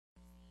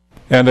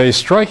And a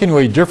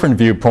strikingly different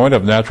viewpoint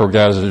of natural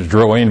gas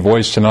drilling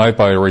voiced tonight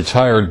by a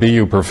retired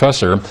BU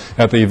professor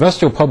at the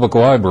Vestal Public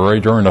Library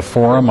during a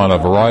forum on a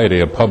variety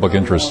of public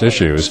interest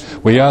issues.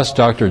 We asked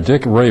Dr.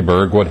 Dick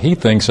Rayberg what he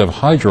thinks of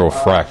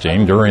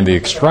hydrofracking during the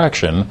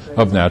extraction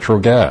of natural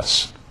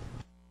gas.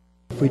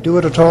 If we do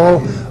it at all,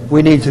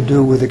 we need to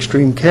do with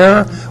extreme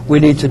care. We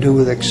need to do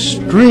with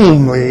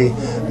extremely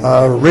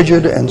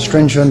rigid and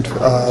stringent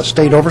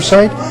state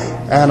oversight.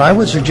 And I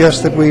would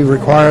suggest that we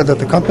require that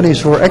the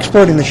companies who are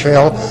exploiting the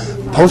shale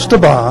post a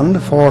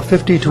bond for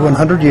 50 to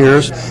 100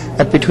 years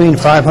at between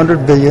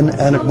 $500 billion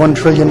and at $1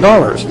 trillion,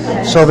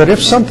 so that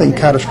if something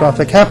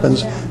catastrophic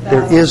happens,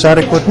 there is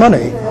adequate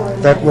money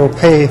that will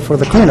pay for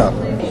the cleanup.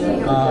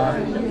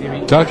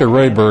 Dr.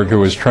 Rayberg,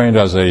 who is trained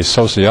as a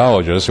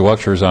sociologist,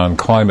 lectures on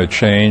climate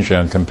change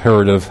and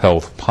comparative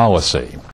health policy.